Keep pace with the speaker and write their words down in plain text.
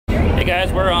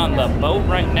guys, we're on the boat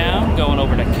right now, going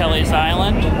over to Kelleys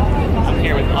Island. I'm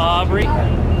here with Aubrey,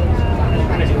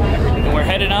 and we're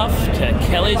heading off to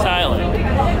Kelleys Island.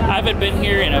 I haven't been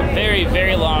here in a very,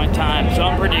 very long time, so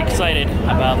I'm pretty excited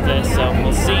about this, so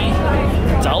we'll see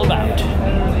what it's all about.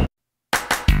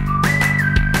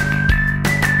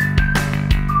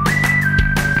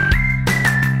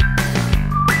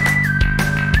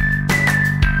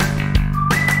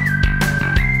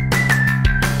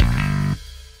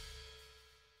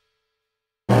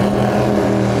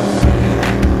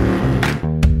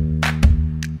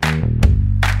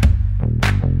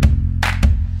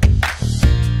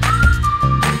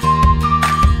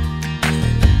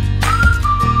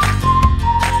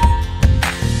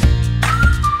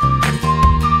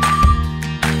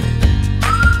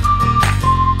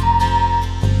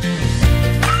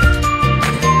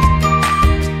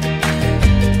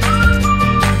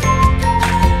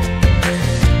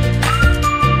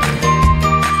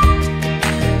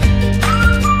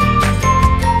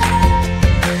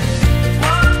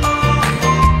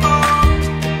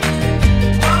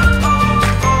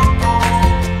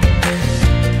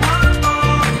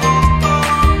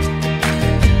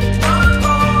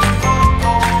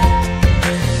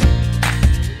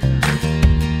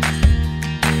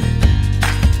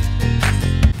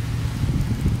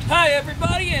 Hi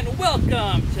everybody, and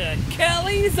welcome to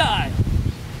Kelleys Island.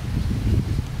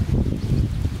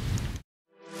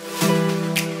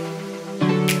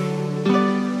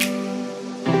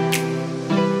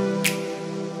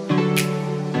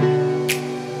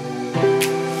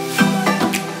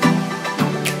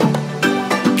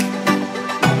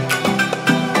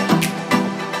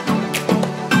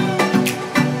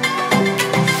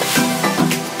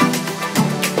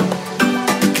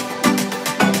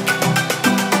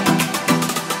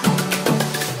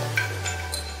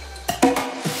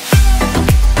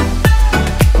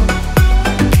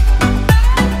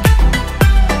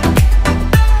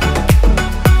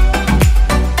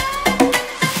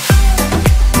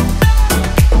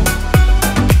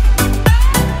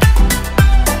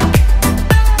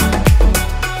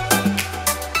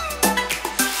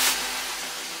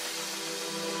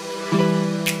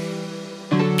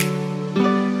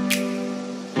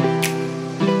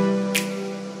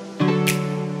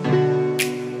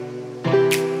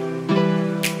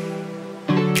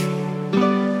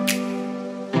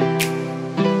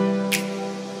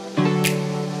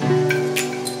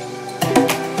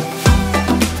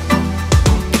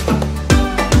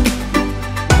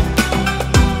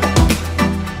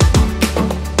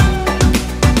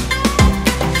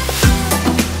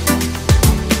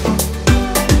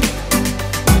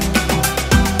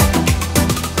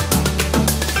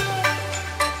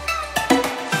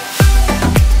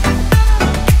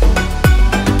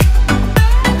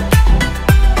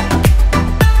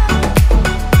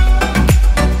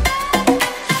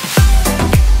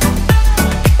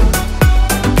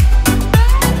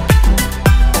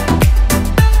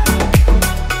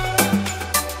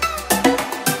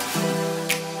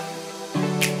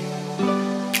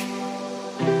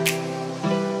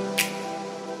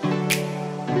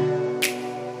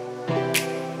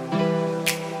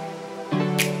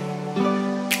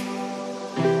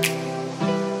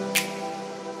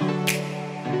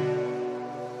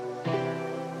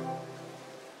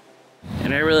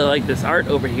 And I really like this art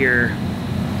over here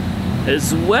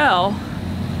as well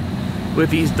with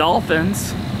these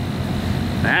dolphins.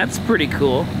 That's pretty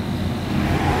cool. Look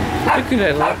at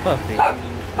that little puppy.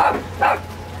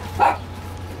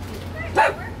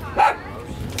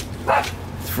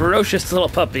 It's a ferocious little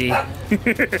puppy.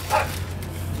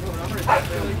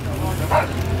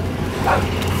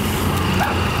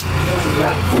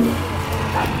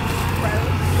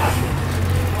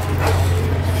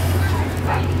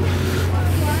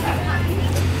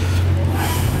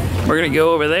 We're gonna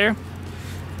go over there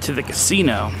to the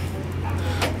casino.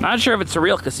 Not sure if it's a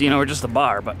real casino or just a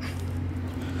bar, but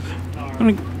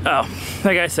oh,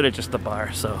 that guy said it's just a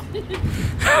bar, so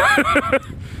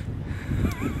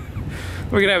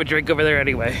we're gonna have a drink over there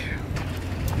anyway.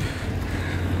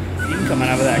 You can come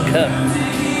out of that cup.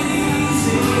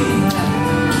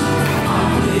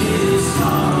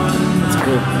 That's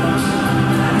cool.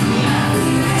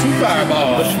 2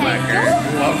 fireballs. Bushwhacker.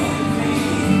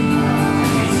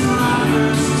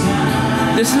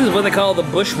 This is what they call the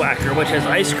Bushwhacker, which has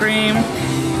ice cream,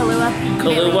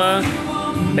 Kahlua,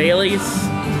 Bailey's,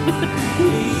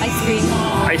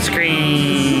 ice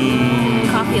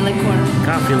cream, coffee liqueur.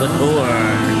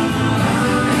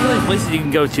 There's places you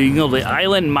can go to. You can go to the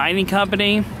Island Mining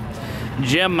Company,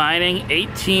 Gem Mining,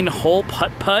 18 Hole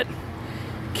Putt Putt,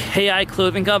 KI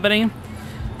Clothing Company,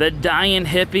 the Dying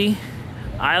Hippie,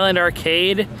 Island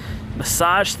arcade,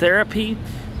 massage therapy,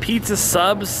 pizza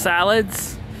subs,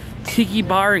 salads, tiki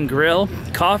bar and grill,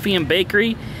 coffee and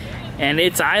bakery, and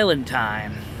it's island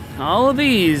time. All of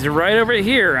these right over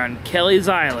here on Kelleys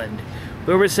Island.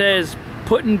 Whoever says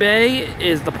Put-in-Bay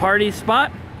is the party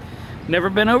spot,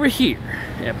 never been over here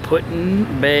at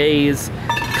Put-in-Bay's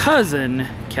cousin,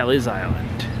 Kelleys Island.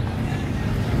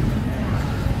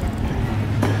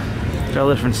 Got all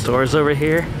the different stores over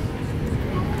here.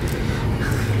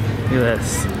 Look at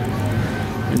this.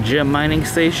 A gem mining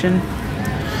station.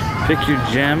 Pick your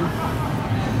gem.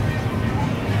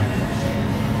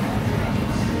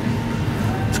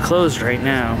 It's closed right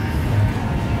now.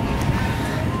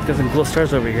 Got some cool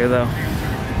stars over here though.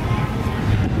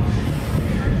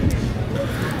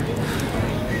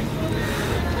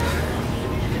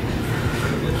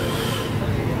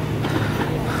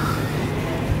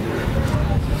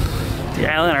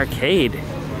 The Island Arcade.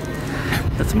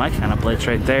 That's my kind of place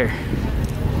right there.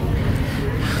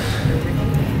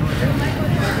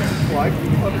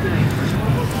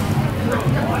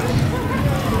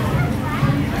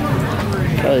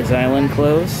 Kelleys Island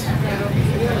close.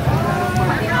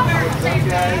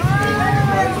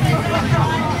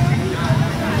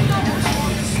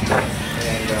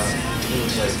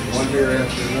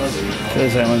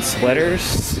 Kelleys Island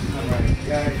sweaters.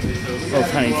 Little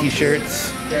tiny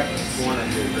t-shirts.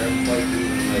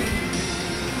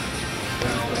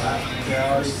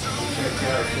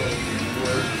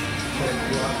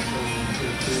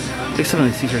 Take some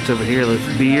of these t-shirts over here.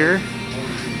 There's beer.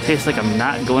 Tastes like I'm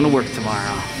not going to work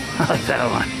tomorrow. I like that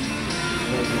one.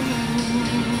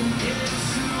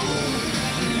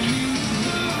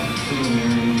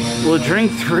 We'll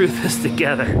drink through this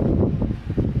together.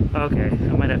 Okay,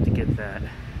 I might have to get that.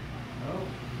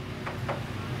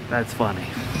 That's funny.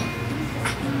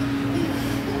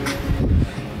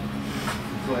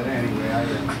 But anyway, I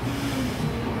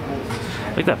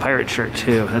like that pirate shirt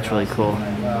too. That's really cool.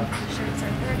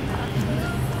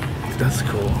 That's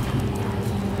cool.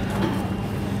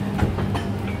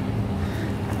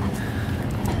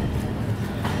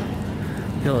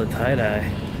 Look at the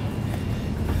tie-dye.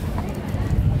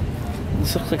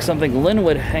 This looks like something Lynn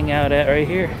would hang out at right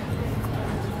here.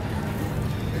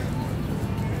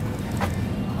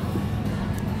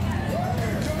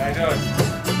 How you doing?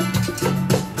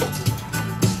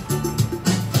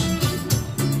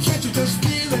 Can't you just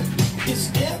feel it?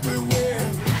 It's everywhere.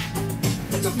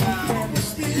 It's a power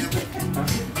spirit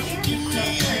in the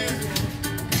air.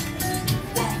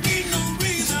 Won't be no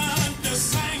reason to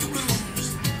sing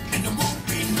blues, and there won't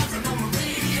be nothing on the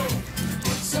radio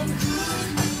but some good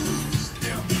news.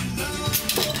 There'll be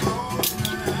love all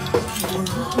around the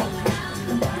world.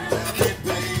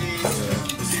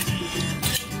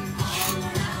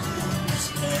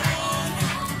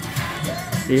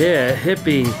 Yeah,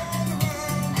 hippie.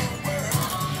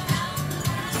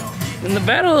 In the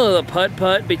battle of the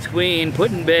putt-putt between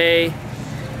Put-in-Bay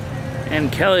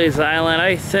and Kelleys Island,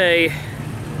 I say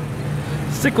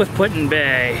stick with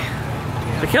Put-in-Bay.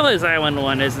 The Kelleys Island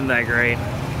one isn't that great.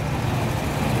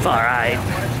 It's alright.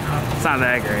 It's not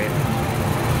that great.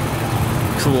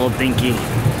 It's a little dinky.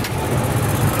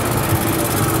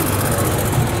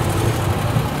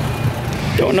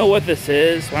 Don't know what this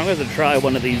is, so I'm going to try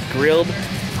one of these grilled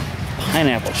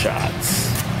pineapple shots.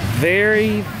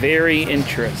 Very, very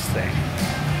interesting.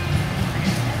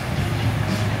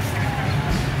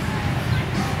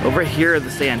 Over here at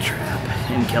the sand trap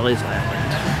in Kelleys Island.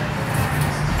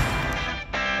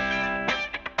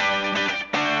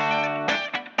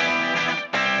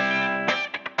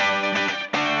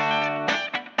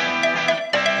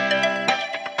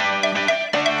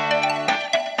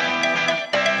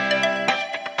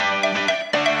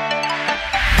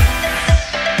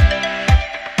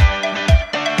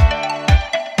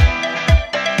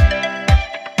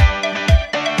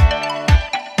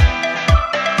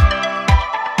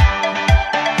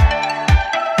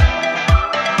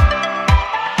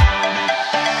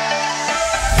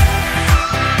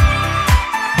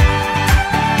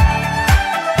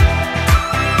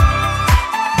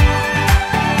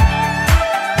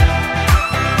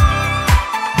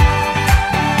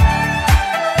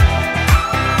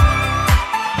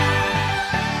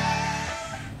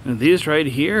 These right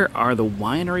here are the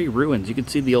winery ruins. You can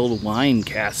see the old wine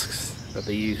casks that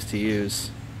they used to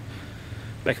use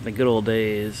back in the good old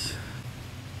days.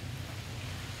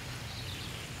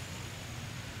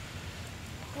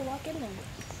 I'll walk in there.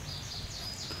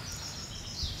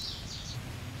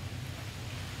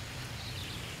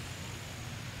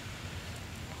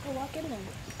 I'll walk in there.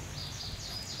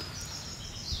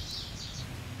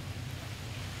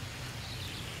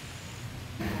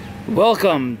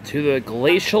 Welcome to the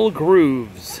Glacial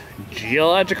Grooves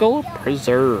Geological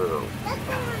Preserve.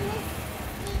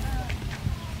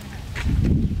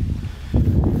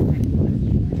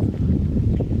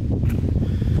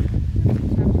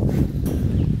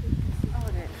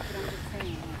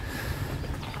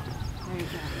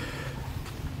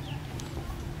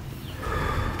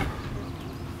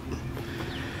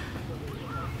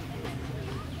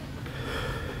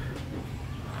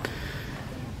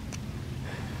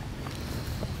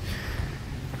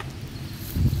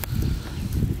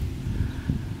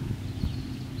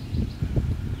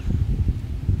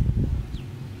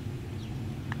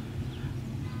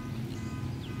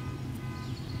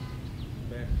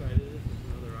 Backside of this is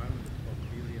another island. It's called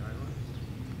Kelleys Island.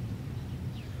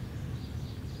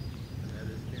 And that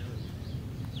is Canada.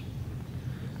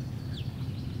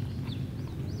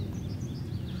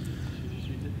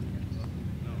 She didn't.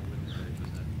 No, we didn't say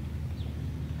that.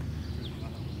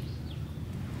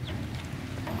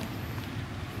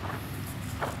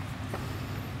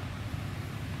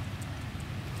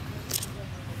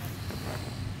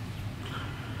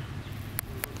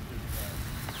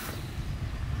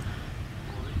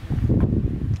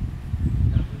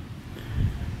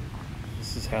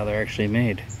 This is how they're actually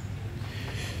made.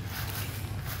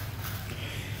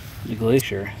 The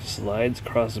glacier slides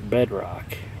across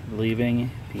bedrock,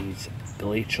 leaving these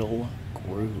glacial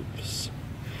grooves.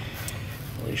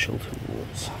 Glacial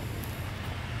tools.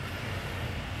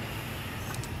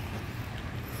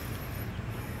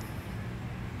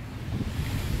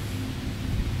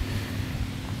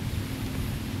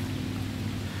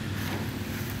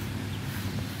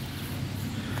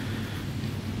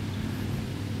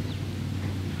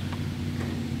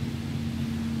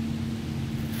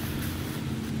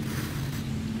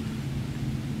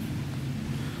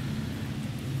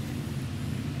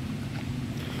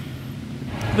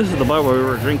 This is the bar where we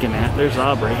were drinking at. There's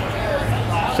Aubrey.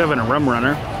 She's having a rum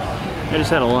runner. I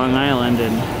just had a Long Island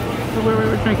and where we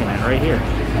were drinking at, right here.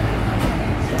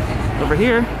 Over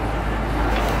here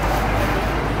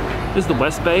is the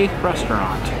West Bay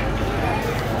restaurant.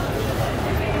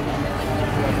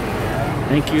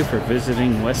 Thank you for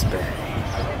visiting West Bay.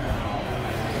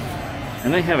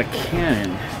 And they have a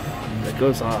cannon that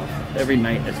goes off every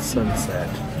night at sunset.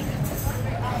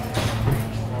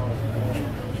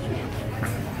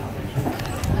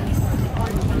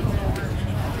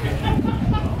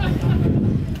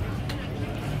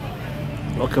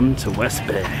 Welcome to West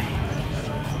Bay.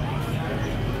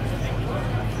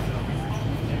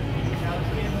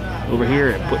 Over here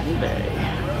at Putin Bay.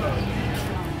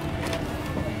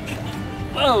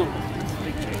 Whoa!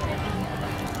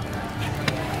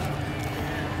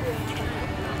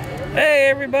 Hey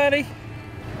everybody!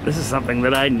 This is something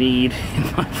that I need in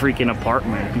my freaking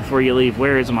apartment before you leave.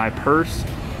 Where is my purse,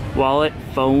 wallet,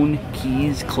 phone,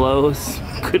 keys, clothes?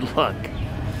 Good luck.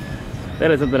 That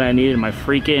is something I need in my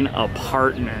freaking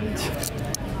apartment.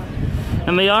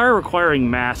 And they are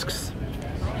requiring masks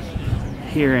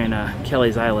here in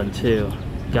Kelleys Island too.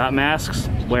 Got masks?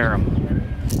 Wear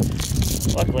them.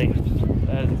 Luckily,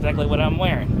 that is exactly what I'm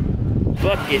wearing.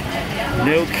 Bucket.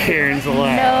 No Karens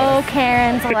allowed. No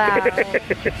Karens allowed.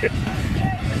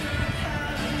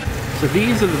 So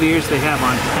these are the beers they have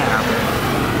on tap.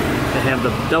 They have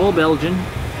the Double Belgian,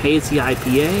 Hazy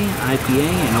IPA,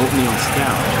 and Oatmeal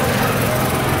Stout.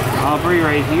 Aubrey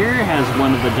right here has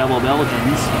one of the Double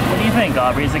Belgians. What do you think,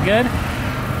 Aubrey? Is it good?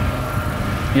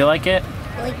 You like it?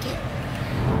 I like it.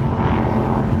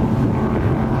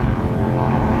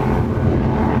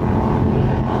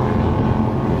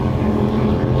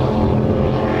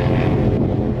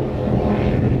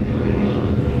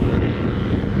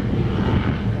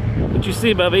 What'd you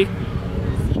see, Bubby?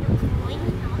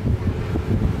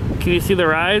 Can you see the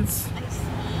rides?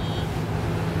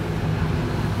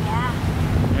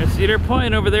 There's Cedar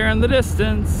Point over there in the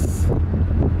distance.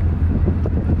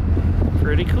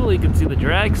 Pretty cool. You can see the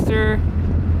dragster.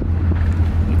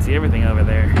 You can see everything over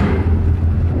there.